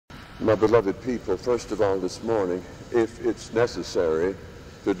My beloved people, first of all this morning, if it's necessary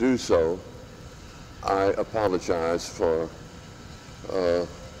to do so, I apologize for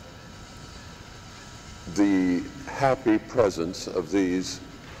the happy presence of these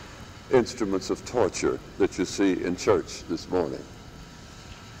instruments of torture that you see in church this morning.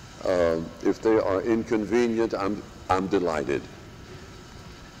 If they are inconvenient, I'm delighted.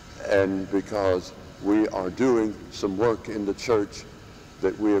 And because we are doing some work in the church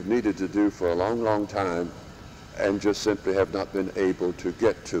that we have needed to do for a long, long time and just simply have not been able to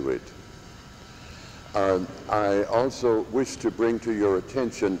get to it. I also wish to bring to your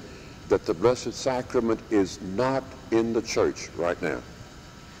attention that the Blessed Sacrament is not in the church right now.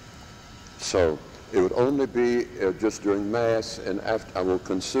 So it would only be just during Mass, and after I will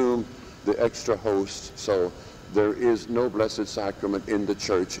consume the extra host, so there is no Blessed Sacrament in the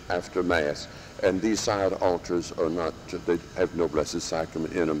church after Mass. And these side altars are not, they have no Blessed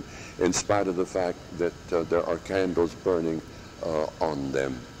Sacrament in them, in spite of the fact that there are candles burning on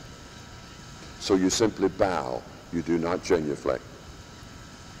them. So you simply bow, you do not genuflect.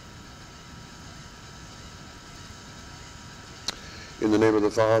 In the name of the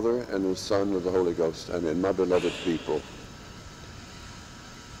Father, and the Son, and of the Holy Ghost, amen. My beloved people,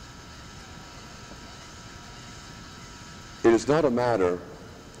 it is not a matter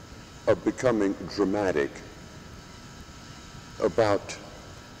of becoming dramatic about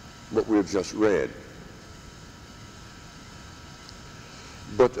what we have just read.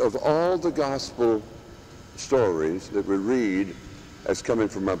 But of all the gospel stories that we read as coming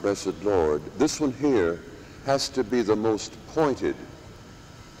from our blessed Lord, this one here has to be the most pointed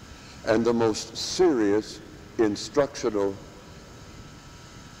and the most serious instructional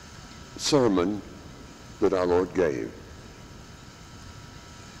sermon that our Lord gave.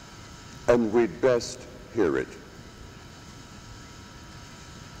 And we'd best hear it.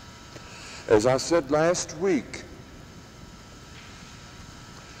 As I said last week,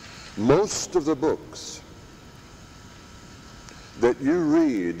 most of the books that you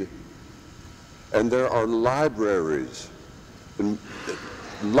read, and there are libraries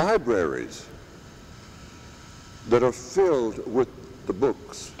that are filled with the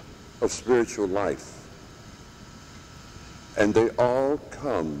books of spiritual life, and they all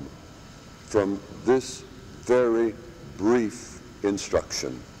come from this very brief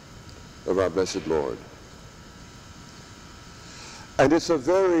instruction of our blessed Lord. And it's a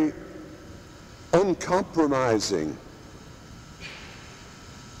very uncompromising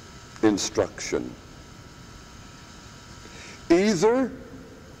instruction. Either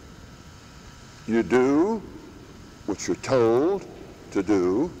you do what you're told to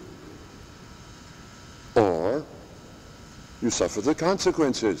do, or you suffer the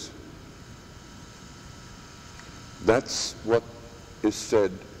consequences. That's what is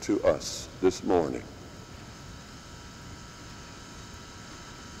said to us this morning.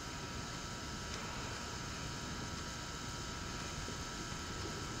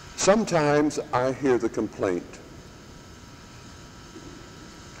 Sometimes I hear the complaint,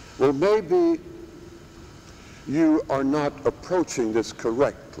 well, maybe you are not approaching this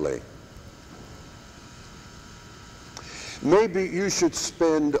correctly. Maybe you should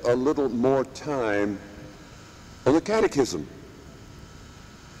spend a little more time on the catechism.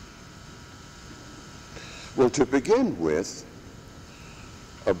 Well, to begin with,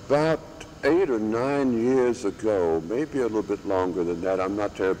 about 8 or 9 years ago, maybe a little bit longer than that, I'm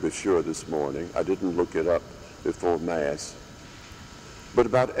not terribly sure this morning. I didn't look it up before Mass. But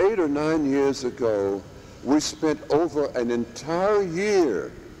about 8 or 9 years ago, we spent over an entire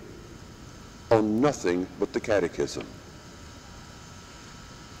year on nothing but the catechism.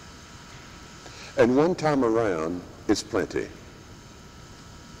 And one time around is plenty.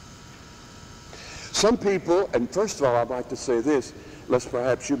 Some people, and first of all, I'd like to say this, lest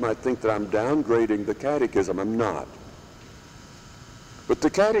perhaps you might think that I'm downgrading the catechism. I'm not. But the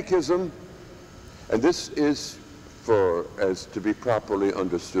catechism, and this is for, as to be properly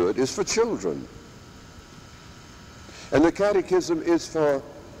understood, is for children. And the catechism is for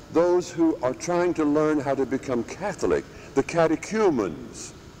those who are trying to learn how to become Catholic, the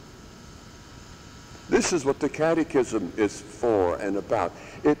catechumens. This is what the catechism is for and about.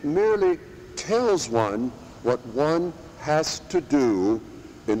 It merely tells one what one has to do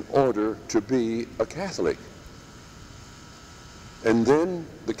in order to be a Catholic. And then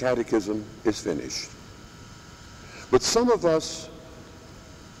the catechism is finished. But some of us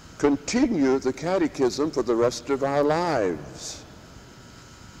continue the catechism for the rest of our lives.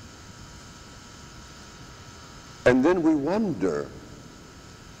 And then we wonder,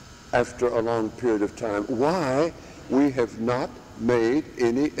 after a long period of time, why we have not made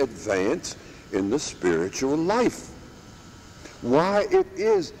any advance in the spiritual life. Why it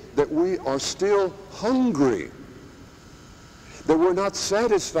is that we are still hungry, that we're not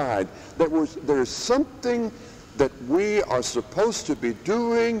satisfied, that there's something that we are supposed to be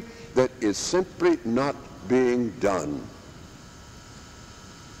doing that is simply not being done.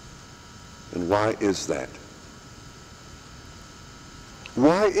 And why is that?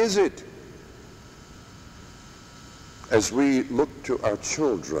 Why is it, as we look to our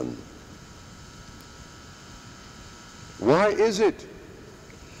children, why is it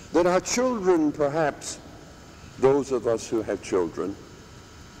that our children, perhaps those of us who have children,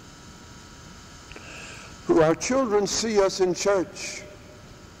 our children see us in church,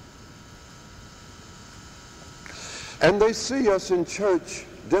 and they see us in church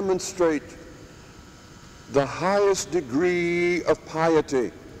demonstrate the highest degree of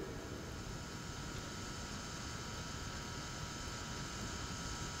piety,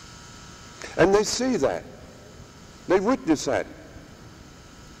 and they see that, they witness that,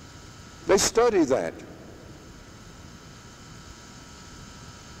 they study that.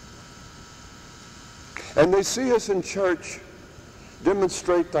 And they see us in church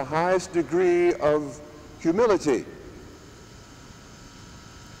demonstrate the highest degree of humility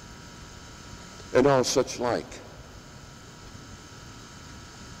and all such like.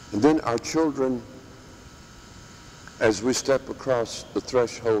 And then our children, as we step across the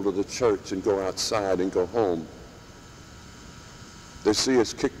threshold of the church and go outside and go home, they see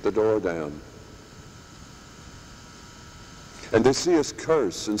us kick the door down. And they see us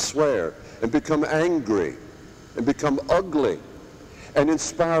curse and swear and become angry and become ugly and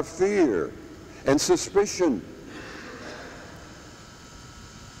inspire fear and suspicion.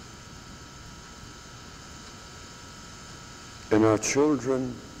 And our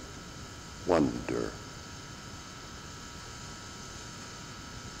children wonder.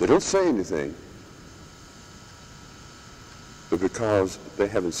 They don't say anything, but because they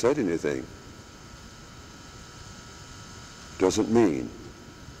haven't said anything doesn't mean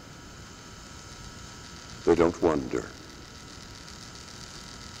they don't wonder.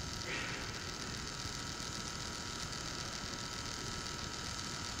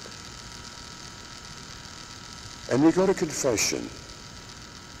 And we go to confession.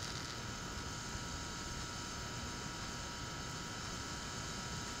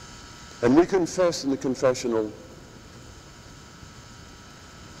 And we confess in the confessional,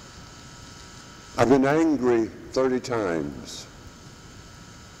 I've been angry 30 times.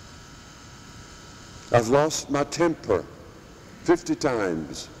 I've lost my temper 50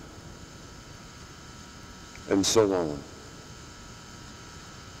 times. And so on.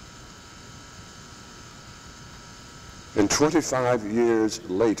 And 25 years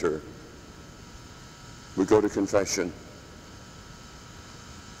later, we go to confession.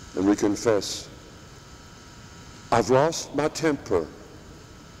 And we confess, I've lost my temper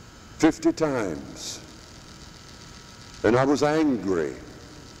 50 times. And I was angry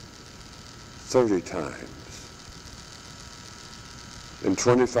 30 times. And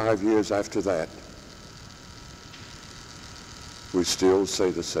 25 years after that, we still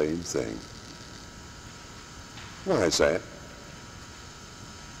say the same thing. Why is that?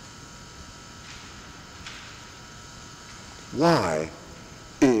 Why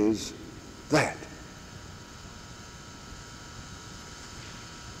is that?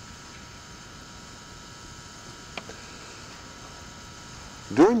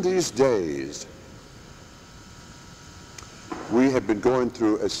 During these days, we have been going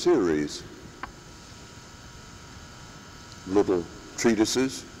through a series of little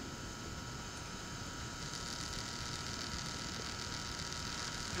treatises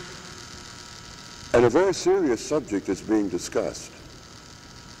and a very serious subject is being discussed.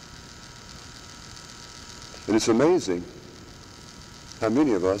 And it's amazing how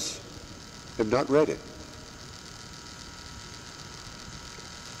many of us have not read it.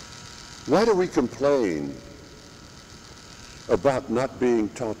 Why do we complain about not being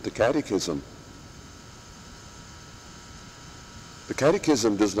taught the catechism? The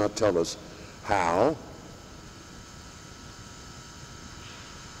catechism does not tell us how.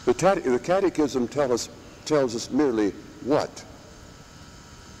 The catechism tells us merely what.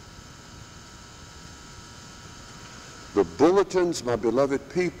 The bulletins, my beloved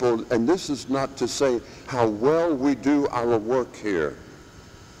people, and this is not to say how well we do our work here.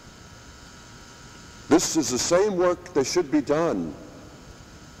 This is the same work that should be done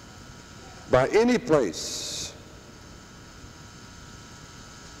by any place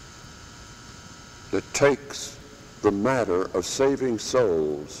that takes the matter of saving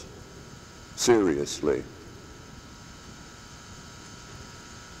souls seriously.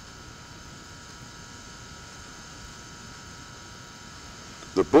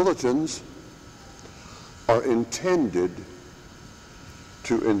 The bulletins are intended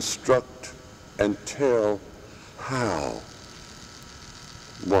to instruct and tell how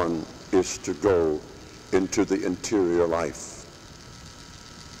one is to go into the interior life.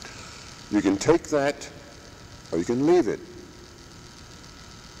 You can take that or you can leave it.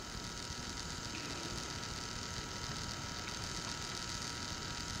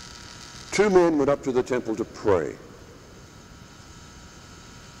 Two men went up to the temple to pray.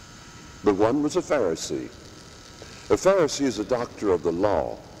 The one was a Pharisee. A Pharisee is a doctor of the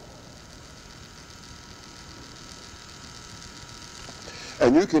law.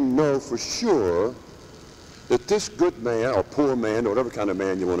 And you can know for sure that this good man, or poor man, or whatever kind of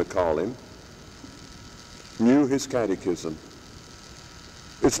man you want to call him, knew his catechism.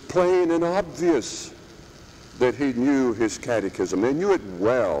 It's plain and obvious that he knew his catechism. He knew it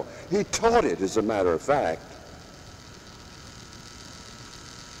well. He taught it, as a matter of fact.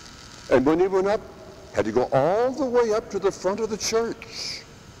 And when he went up, had to go all the way up to the front of the church.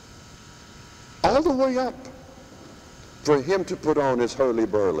 All the way up for him to put on his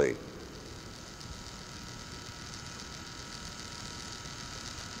hurly-burly.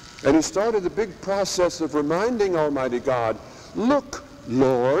 And he started the big process of reminding Almighty God, look,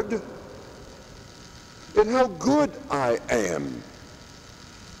 Lord, at how good I am.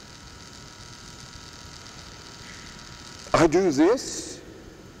 I do this,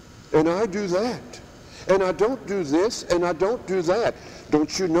 and I do that. And I don't do this, and I don't do that.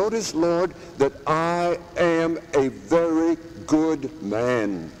 Don't you notice, Lord, that I am a very good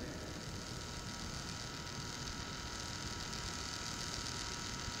man?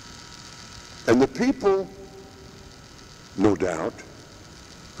 And the people, no doubt,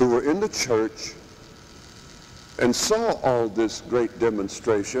 who were in the church and saw all this great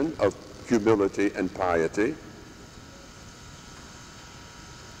demonstration of humility and piety,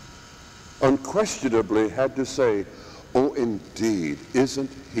 unquestionably had to say, oh, indeed,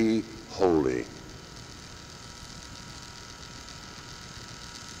 isn't he holy?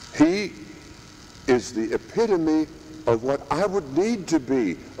 He is the epitome of what I would need to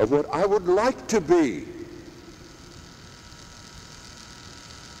be, of what I would like to be.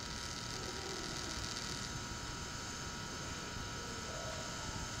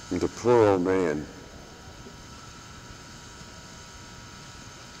 And the poor old man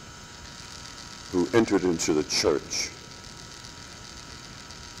who entered into the church,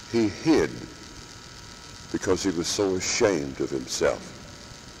 he hid because he was so ashamed of himself.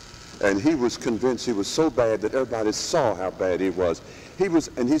 And he was convinced he was so bad that everybody saw how bad he was.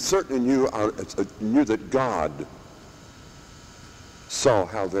 And he certainly knew that God saw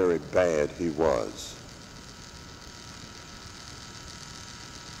how very bad he was.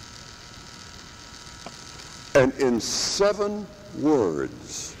 And in 7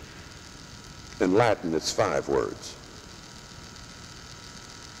 words, in Latin it's 5 words,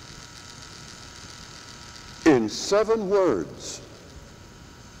 in 7 words,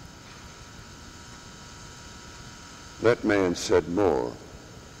 that man said more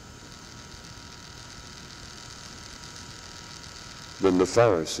than the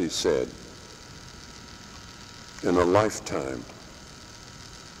Pharisee said in a lifetime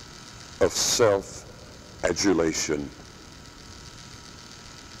of self-adulation,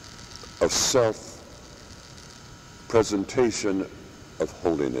 of self-presentation of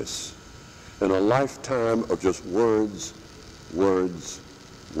holiness, in a lifetime of just words, words,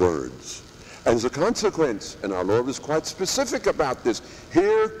 words. As a consequence, and our Lord was quite specific about this,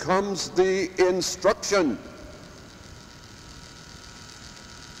 here comes the instruction.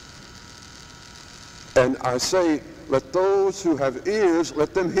 And I say, let those who have ears,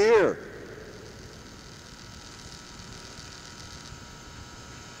 let them hear.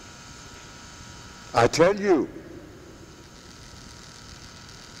 I tell you,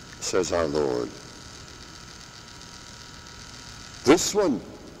 says our Lord, this one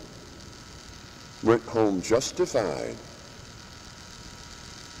went home justified.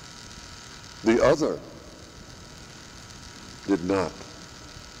 The other did not.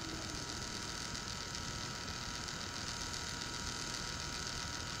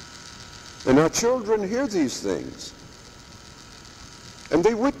 And our children hear these things, and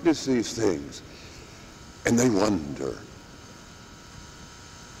they witness these things, and they wonder.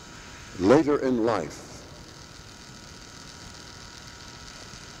 Later in life,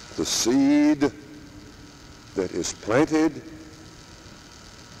 the seed that is planted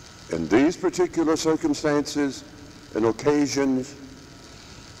in these particular circumstances and occasions,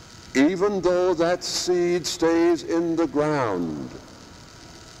 even though that seed stays in the ground,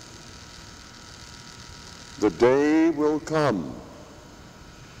 the day will come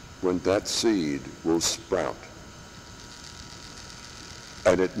when that seed will sprout.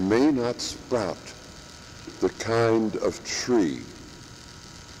 And it may not sprout the kind of tree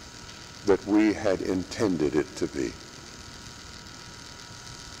that we had intended it to be.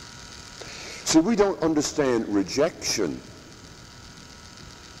 See, we don't understand rejection.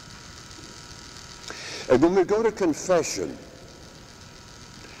 And when we go to confession,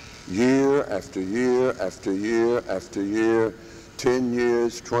 year after year after year after year, 10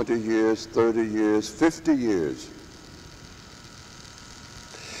 years, 20 years, 30 years, 50 years,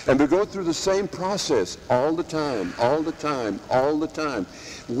 and we go through the same process all the time, all the time, all the time,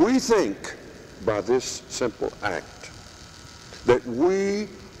 we think by this simple act that we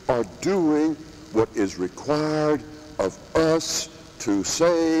are doing what is required of us to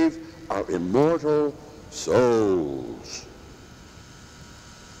save our immortal souls.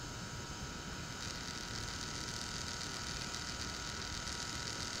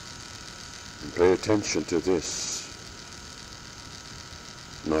 And pay attention to this.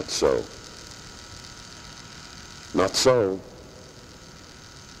 Not so. Not so.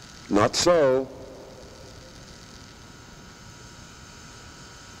 Not so.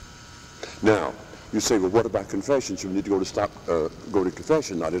 Now, you say, well, what about confession? So we need to go to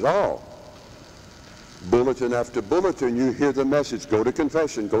confession. Not at all. Bulletin after bulletin, you hear the message, go to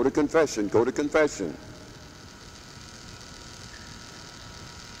confession, go to confession, go to confession.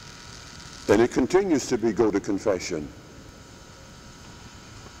 And it continues to be go to confession.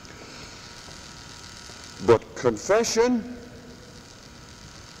 But confession,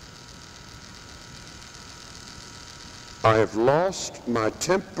 I have lost my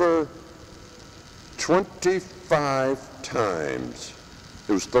temper 25 times.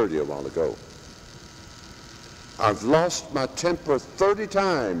 It was 30 a while ago. I've lost my temper 30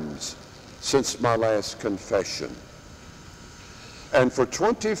 times since my last confession. And for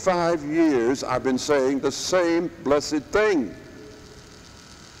 25 years, I've been saying the same blessed thing.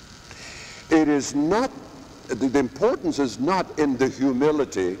 It is not, the importance is not in the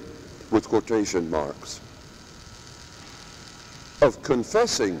humility, with quotation marks, of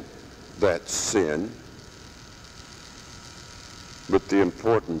confessing that sin, but the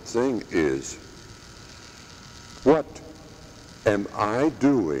important thing is, what am I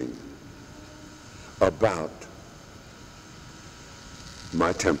doing about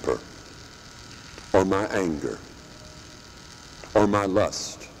my temper, or my anger, or my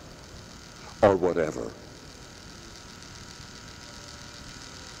lust, or whatever?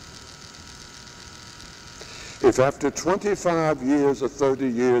 If after 25 years or 30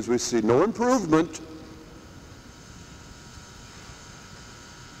 years we see no improvement,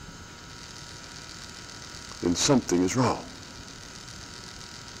 then something is wrong.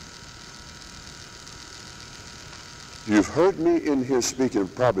 You've heard me in here speaking,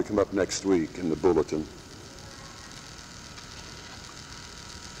 it'll probably come up next week in the bulletin,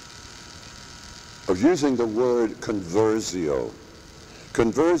 of using the word conversio.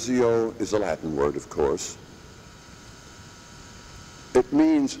 Conversio is a Latin word, of course. It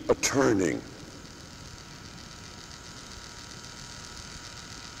means a turning.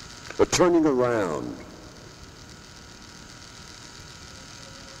 A turning around.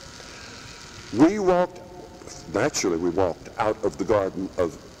 Naturally we walked out of the Garden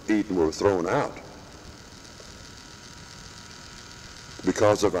of Eden. We were thrown out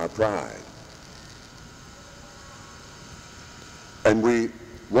because of our pride. And we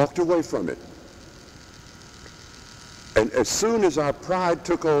walked away from it. And as soon as our pride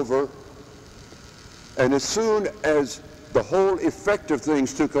took over, and as soon as the whole effect of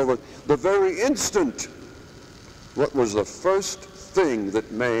things took over, the very instant, what was the first thing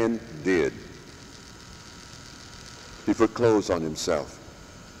that man did? He put clothes on himself.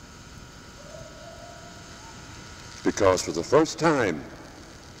 Because for the first time,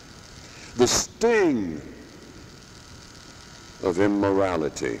 the sting of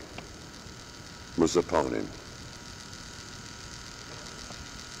immorality was upon him.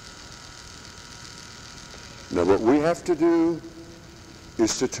 Now what we have to do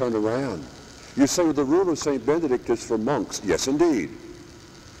is to turn around. You say, well, the rule of St. Benedict is for monks. Yes, indeed.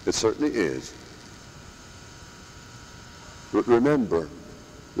 It certainly is. But remember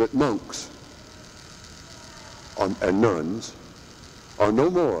that monks and nuns are no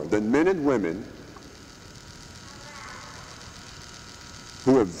more than men and women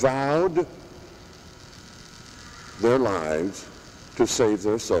who have vowed their lives to save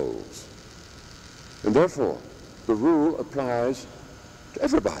their souls. And therefore, the rule applies to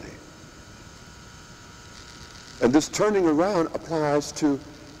everybody. And this turning around applies to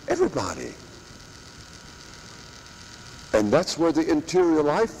everybody. And that's where the interior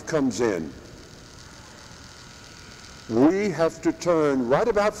life comes in. We have to turn right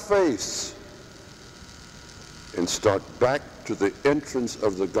about face and start back to the entrance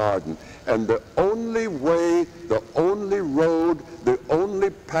of the garden. And the only way, the only road, the only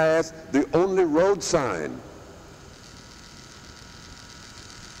path, the only road sign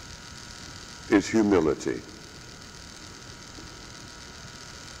is humility.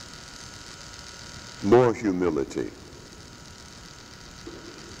 More humility.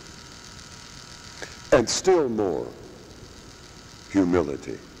 And still more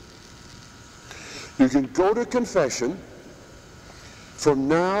humility. You can go to confession from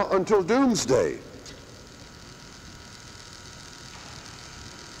now until doomsday.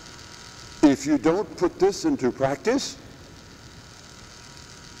 If you don't put this into practice,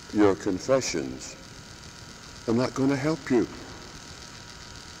 your confessions are not going to help you.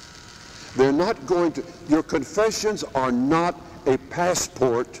 They're not going to, your confessions are not a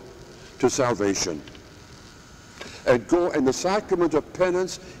passport to salvation. And the sacrament of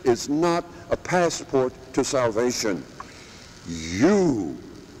penance is not a passport to salvation. You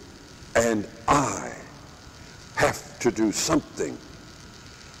and I have to do something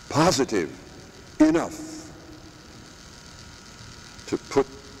positive enough to put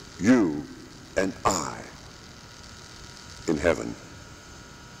you and I in heaven.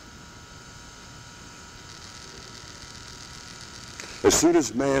 As soon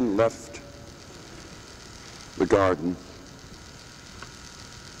as man left the garden,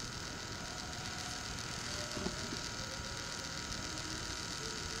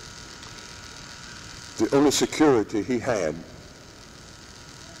 the only security he had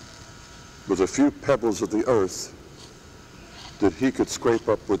was a few pebbles of the earth that he could scrape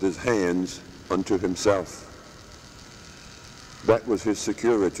up with his hands unto himself. That was his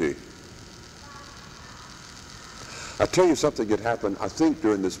security. I'll tell you something that happened, I think,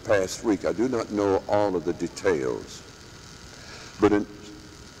 during this past week. I do not know all of the details. But in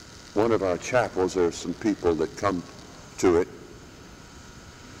one of our chapels, there are some people that come to it.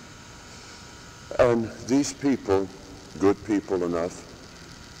 And these people, good people enough,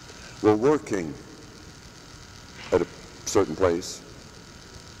 were working at a certain place.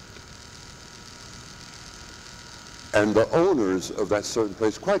 And the owners of that certain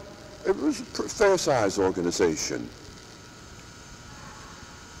place, it was a fair-sized organization.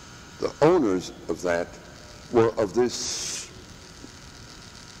 The owners of that were of this,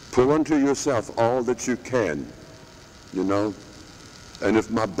 pull unto yourself all that you can, you know. And if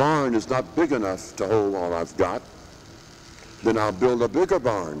my barn is not big enough to hold all I've got, then I'll build a bigger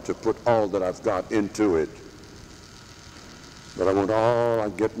barn to put all that I've got into it. But I want all I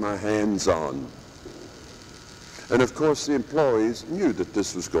get my hands on. And of course the employees knew that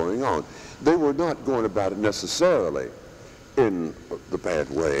this was going on. They were not going about it necessarily in the bad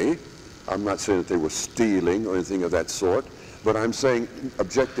way. I'm not saying that they were stealing or anything of that sort, but I'm saying,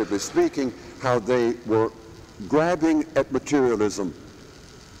 objectively speaking, how they were grabbing at materialism.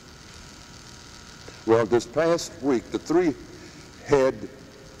 Well, this past week, the three head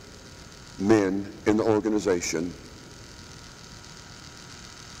men in the organization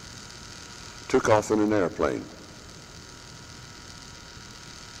took off in an airplane.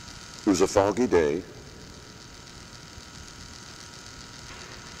 It was a foggy day,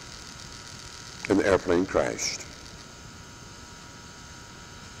 and the airplane crashed.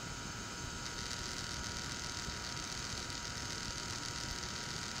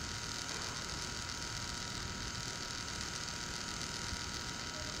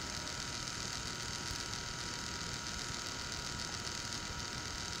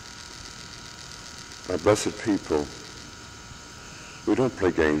 My blessed people, we don't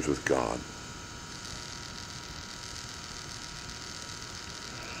play games with God.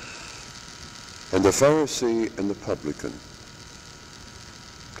 And the Pharisee and the publican,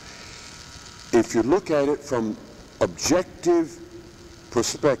 if you look at it from objective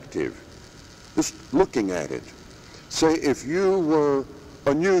perspective, just looking at it, say if you were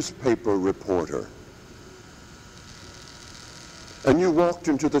a newspaper reporter and you walked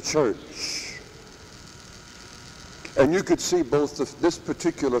into the church and you could see both this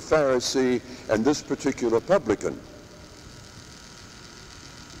particular Pharisee and this particular publican,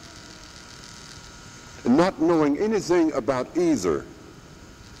 not knowing anything about either,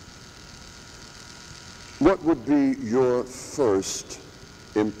 what would be your first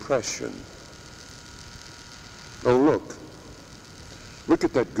impression? Oh, look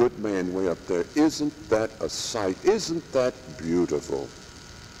at that good man way up there. Isn't that a sight? Isn't that beautiful?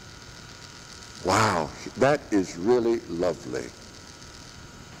 Wow, that is really lovely.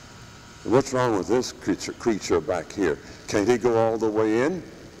 What's wrong with this creature back here? Can't he go all the way in?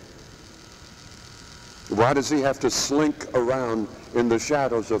 Why does he have to slink around in the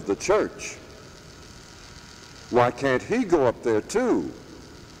shadows of the church? Why can't he go up there too?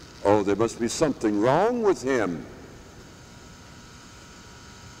 Oh, there must be something wrong with him.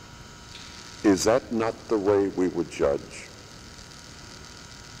 Is that not the way we would judge?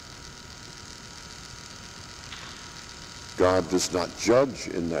 God does not judge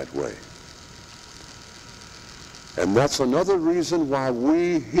in that way. And that's another reason why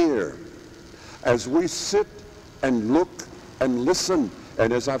we here, as we sit and look and listen,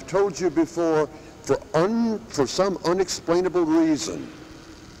 and as I've told you before, for some unexplainable reason,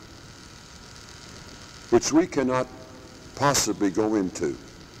 which we cannot possibly go into,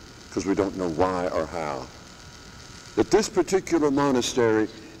 because we don't know why or how, that this particular monastery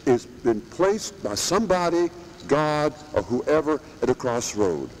has been placed by somebody, God or whoever, at a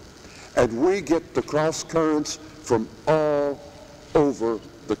crossroad. And we get the cross currents from all over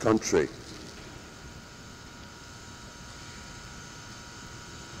the country.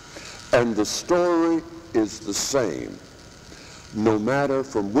 And the story is the same, no matter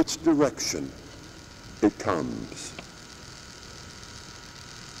from which direction it comes.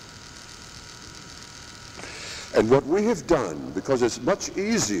 And what we have done, because it's much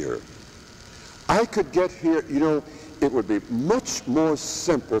easier, I could get here, you know, it would be much more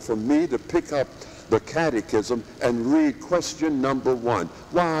simple for me to pick up the catechism and read question number 1.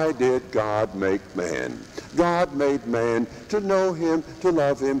 Why did God make man? God made man to know him, to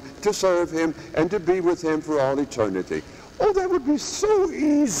love him, to serve him, and to be with him for all eternity. Oh, that would be so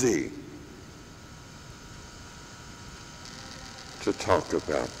easy to talk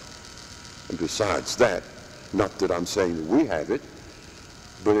about. And besides that, not that I'm saying we have it,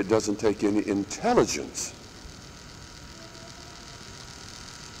 but it doesn't take any intelligence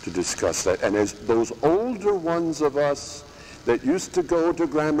to discuss that. And as those older ones of us that used to go to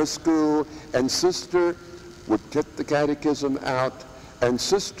grammar school, and sister would get the catechism out, and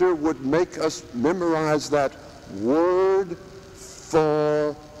sister would make us memorize that word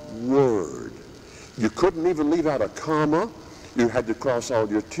for word. You couldn't even leave out a comma. You had to cross all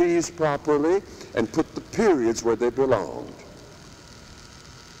your T's properly and put the periods where they belonged.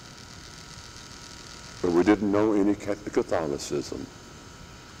 But we didn't know any Catholicism.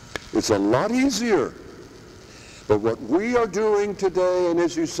 It's a lot easier. But what we are doing today, and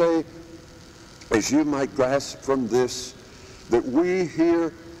as you say, as you might grasp from this, that we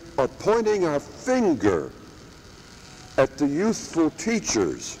here are pointing our finger at the youthful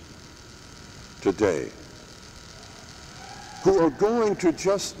teachers today who are going to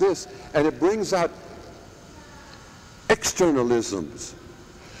just this, and it brings out externalisms.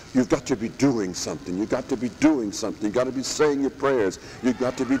 You've got to be doing something. You've got to be doing something. You've got to be saying your prayers. You've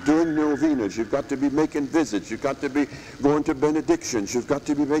got to be doing novenas. You've got to be making visits. You've got to be going to benedictions. You've got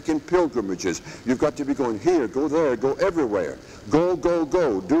to be making pilgrimages. You've got to be going here, go there, go everywhere. Go, go,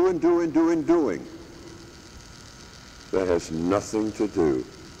 go. Doing, doing, doing, doing. That has nothing to do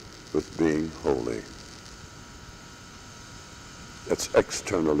with being holy. That's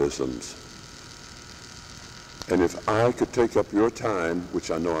externalisms. And if I could take up your time,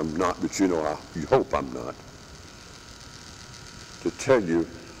 which I know I'm not, but you know, you hope I'm not, to tell you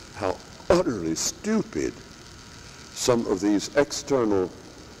how utterly stupid some of these external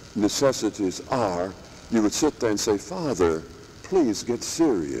necessities are, you would sit there and say, Father, please get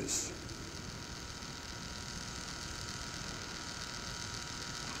serious.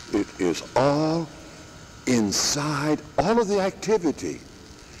 It is all inside, all of the activity,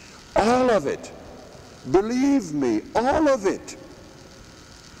 all of it. Believe me, all of it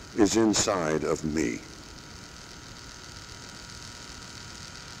is inside of me.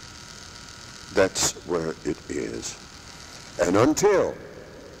 That's where it is. And until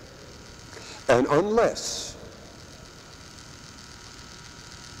and unless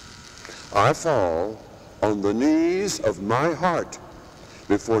I fall on the knees of my heart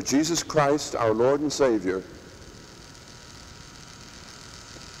before Jesus Christ, our Lord and Savior,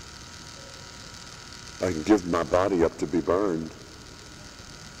 I can give my body up to be burned.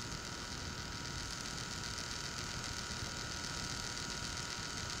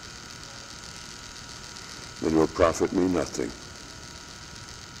 It will profit me nothing.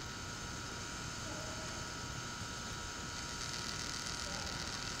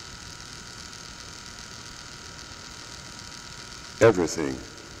 Everything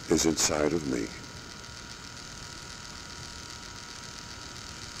is inside of me.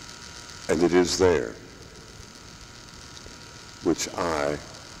 And it is there which I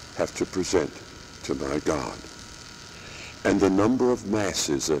have to present to my God. and the number of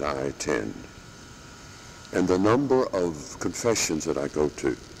masses that I attend, and the number of confessions that I go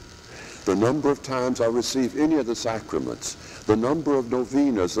to, the number of times I receive any of the sacraments, the number of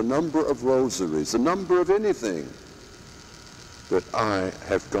novenas, the number of rosaries, the number of anything that I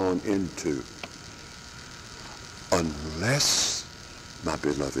have gone into, unless, my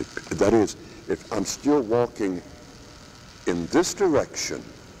beloved, that is, if I'm still walking in this direction,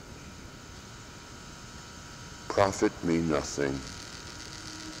 profit me nothing.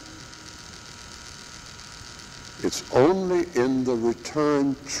 It's only in the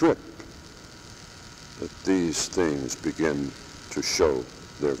return trip that these things begin to show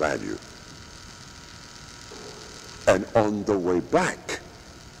their value. And on the way back,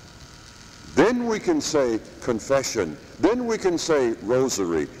 then we can say confession, then we can say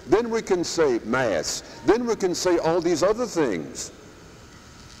rosary, then we can say mass, then we can say all these other things.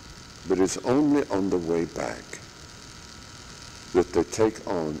 But it's only on the way back that they take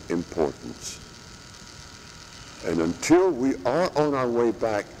on importance. And until we are on our way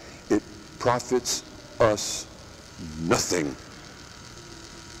back, it profits us nothing.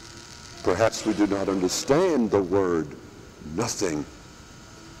 Perhaps we do not understand the word nothing.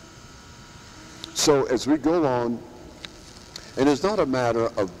 So as we go on, and it's not a matter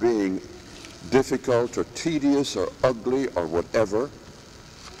of being difficult or tedious or ugly or whatever.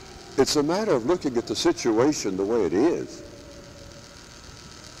 It's a matter of looking at the situation the way it is.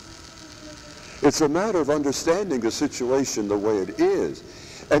 It's a matter of understanding the situation the way it is.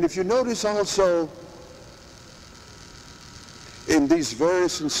 And if you notice also, in these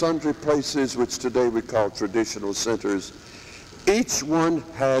various and sundry places which today we call traditional centers, each one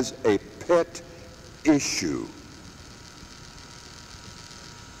has a pet issue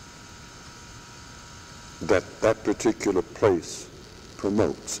that that particular place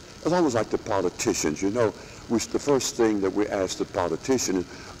promotes. It's almost like the politicians, you know. The first thing that we ask the politician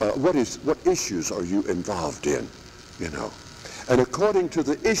is, what issues are you involved in, you know? And according to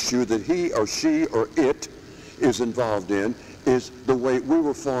the issue that he or she or it is involved in is the way we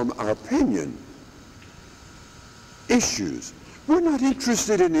will form our opinion. Issues. We're not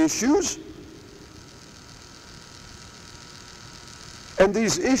interested in issues. And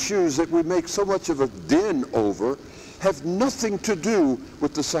these issues that we make so much of a din over have nothing to do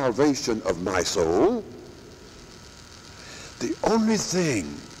with the salvation of my soul. The only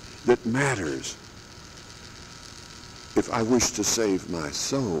thing that matters if I wish to save my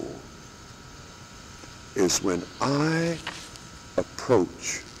soul is when I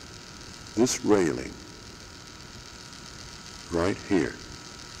approach this railing right here.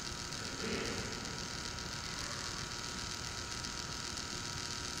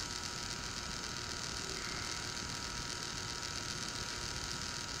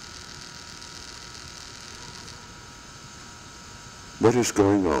 What is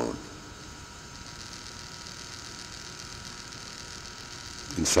going on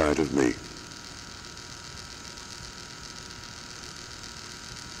inside of me?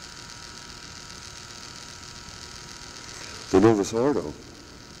 The Novus Ordo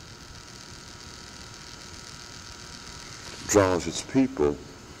draws its people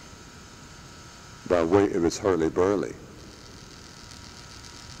by way of its hurly-burly.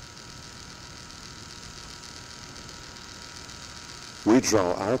 We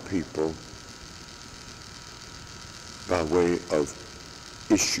draw our people by way of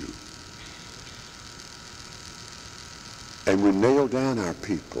issue. And we nail down our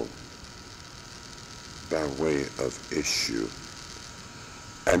people by way of issue.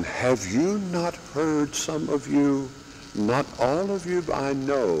 And have you not heard, some of you, not all of you I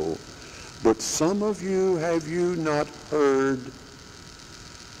know, but some of you, have you not heard,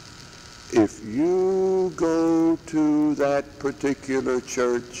 if you go to that particular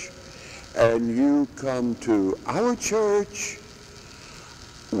church and you come to our church,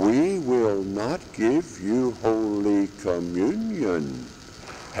 we will not give you Holy Communion.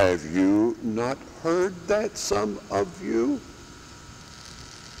 Have you not heard that, some of you?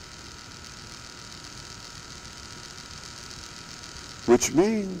 Which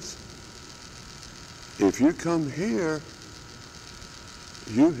means, if you come here,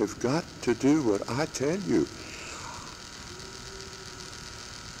 you have got to do what I tell you.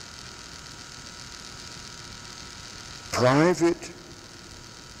 Private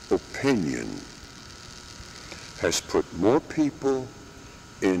opinion has put more people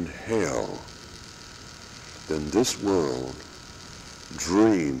in hell than this world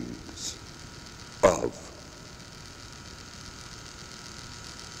dreams of.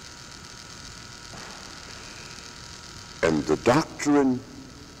 And the doctrine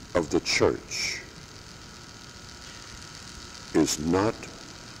of the church is not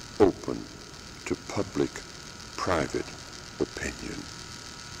open to public-private opinion.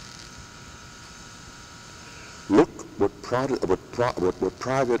 Look what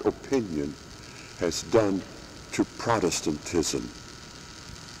private opinion has done to Protestantism.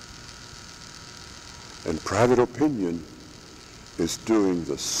 And private opinion is doing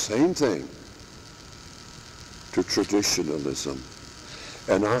the same thing to traditionalism.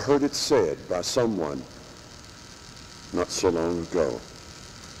 And I heard it said by someone not so long ago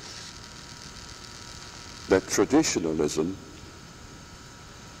that traditionalism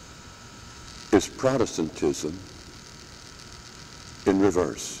is Protestantism in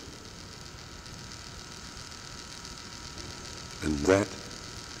reverse. And that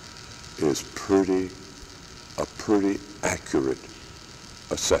is a pretty accurate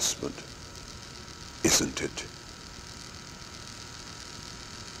assessment, isn't it?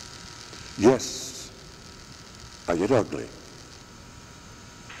 Yes, I get ugly.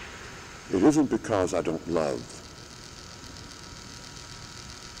 It isn't because I don't love.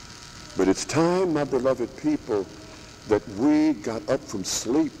 But it's time, my beloved people, that we got up from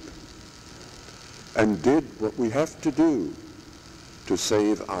sleep and did what we have to do to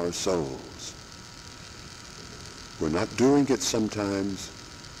save our souls. We're not doing it sometimes,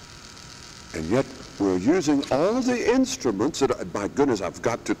 and yet we're using all of the instruments that, my goodness, I've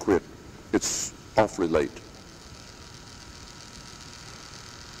got to quit. It's awfully late.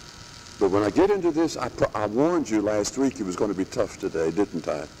 But when I get into this, I warned you last week it was going to be tough today, didn't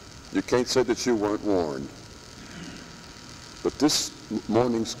I? You can't say that you weren't warned. But this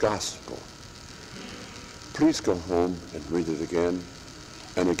morning's gospel, please go home and read it again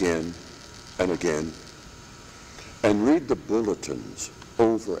and again and again. And read the bulletins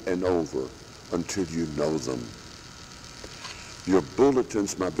over and over until you know them. Your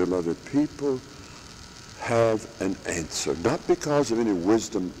bulletins, my beloved people, have an answer. Not because of any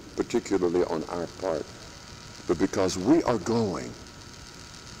wisdom, particularly on our part, but because we are going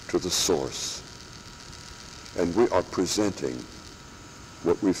to the source. And we are presenting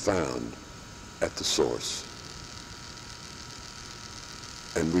what we found at the source.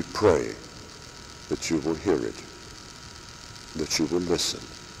 And we pray that you will hear it, that you will listen.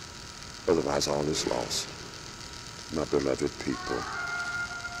 Otherwise, all is lost, my beloved people.